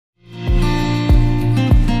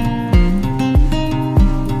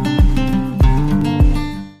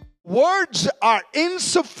words are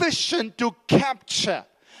insufficient to capture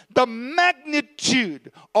the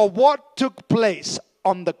magnitude of what took place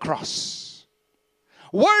on the cross.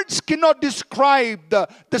 Words cannot describe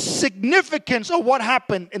the significance of what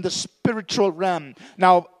happened in the spiritual realm.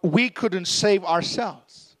 Now, we couldn't save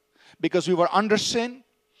ourselves because we were under sin.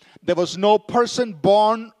 There was no person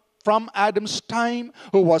born from Adam's time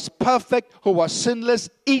who was perfect, who was sinless.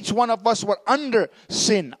 Each one of us were under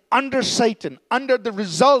sin, under Satan, under the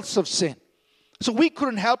results of sin. So we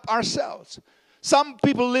couldn't help ourselves. Some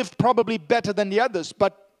people lived probably better than the others,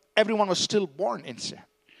 but everyone was still born in sin,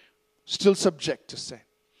 still subject to sin.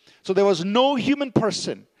 So there was no human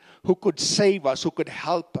person who could save us, who could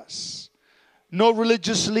help us. No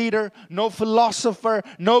religious leader, no philosopher,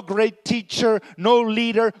 no great teacher, no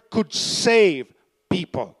leader could save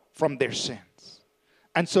people from their sins.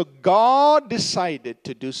 And so God decided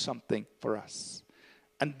to do something for us.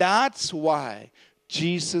 And that's why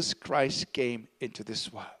Jesus Christ came into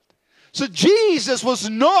this world. So Jesus was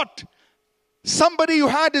not somebody who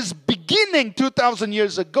had his beginning 2,000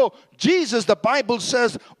 years ago. Jesus, the Bible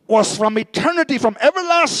says, was from eternity, from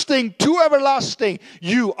everlasting to everlasting.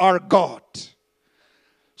 You are God.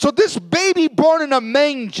 So this baby born in a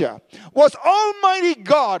manger was Almighty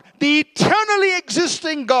God, the eternally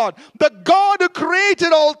existing God, the God who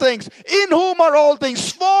created all things, in whom are all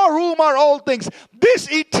things, for whom are all things.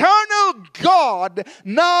 This eternal God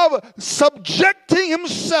now subjecting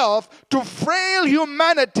himself to frail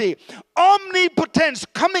humanity, omnipotence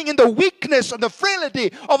coming in the weakness and the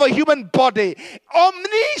frailty of a human body,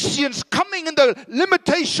 omniscience coming in the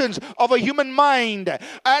limitations of a human mind,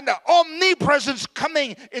 and omnipresence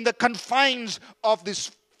coming in the confines of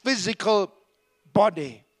this physical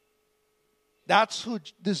body. That's who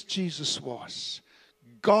this Jesus was.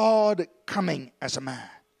 God coming as a man.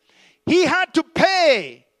 He had to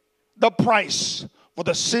pay the price for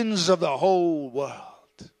the sins of the whole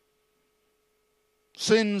world.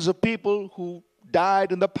 Sins of people who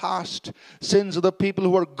died in the past. Sins of the people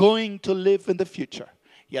who are going to live in the future.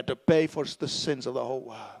 He had to pay for the sins of the whole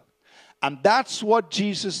world. And that's what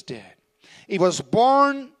Jesus did. He was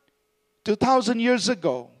born 2,000 years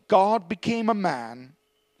ago. God became a man.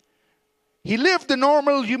 He lived a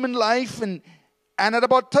normal human life, and at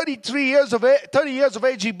about 30 years of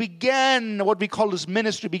age, he began what we call his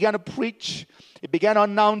ministry. He began to preach. He began to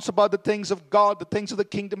announce about the things of God, the things of the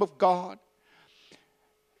kingdom of God.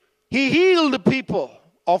 He healed the people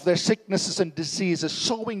of their sicknesses and diseases,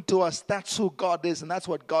 showing to us that's who God is and that's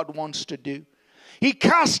what God wants to do. He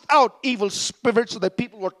cast out evil spirits so that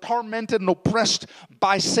people were tormented and oppressed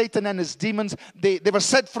by Satan and his demons. They were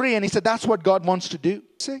set free, and he said that's what God wants to do.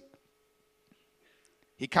 See?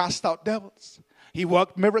 He cast out devils. He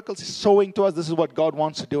worked miracles, showing to us this is what God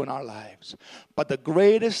wants to do in our lives. But the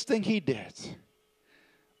greatest thing he did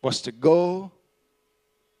was to go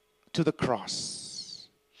to the cross.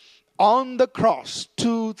 On the cross,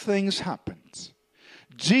 two things happened.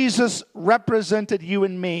 Jesus represented you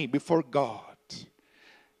and me before God.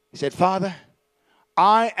 He said, Father,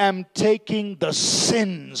 I am taking the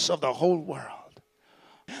sins of the whole world.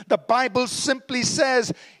 The Bible simply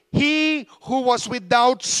says, he who was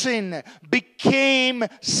without sin became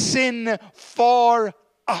sin for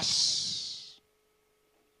us.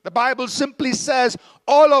 The Bible simply says,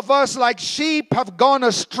 all of us like sheep have gone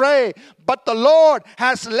astray, but the Lord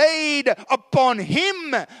has laid upon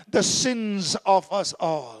him the sins of us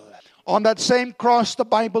all. On that same cross, the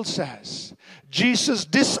Bible says, Jesus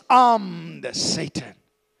disarmed Satan.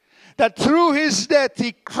 That through his death,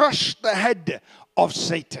 he crushed the head of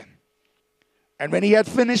Satan. And when he had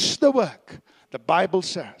finished the work, the Bible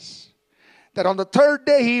says that on the third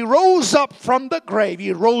day, he rose up from the grave.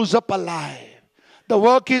 He rose up alive. The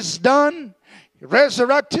work is done. He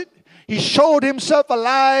resurrected. He showed himself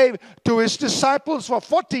alive to his disciples for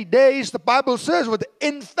 40 days, the Bible says, with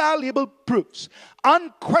infallible proofs,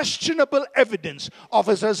 unquestionable evidence of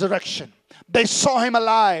his resurrection. They saw him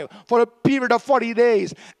alive for a period of 40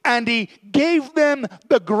 days. And he gave them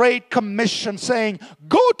the Great Commission saying,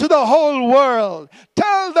 go to the whole world.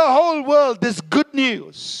 Tell the whole world this good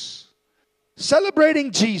news.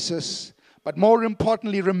 Celebrating Jesus, but more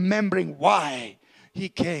importantly, remembering why he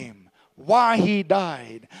came, why he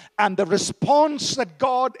died, and the response that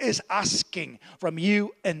God is asking from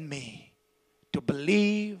you and me to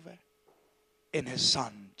believe in his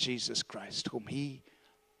Son, Jesus Christ, whom he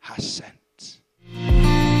has sent.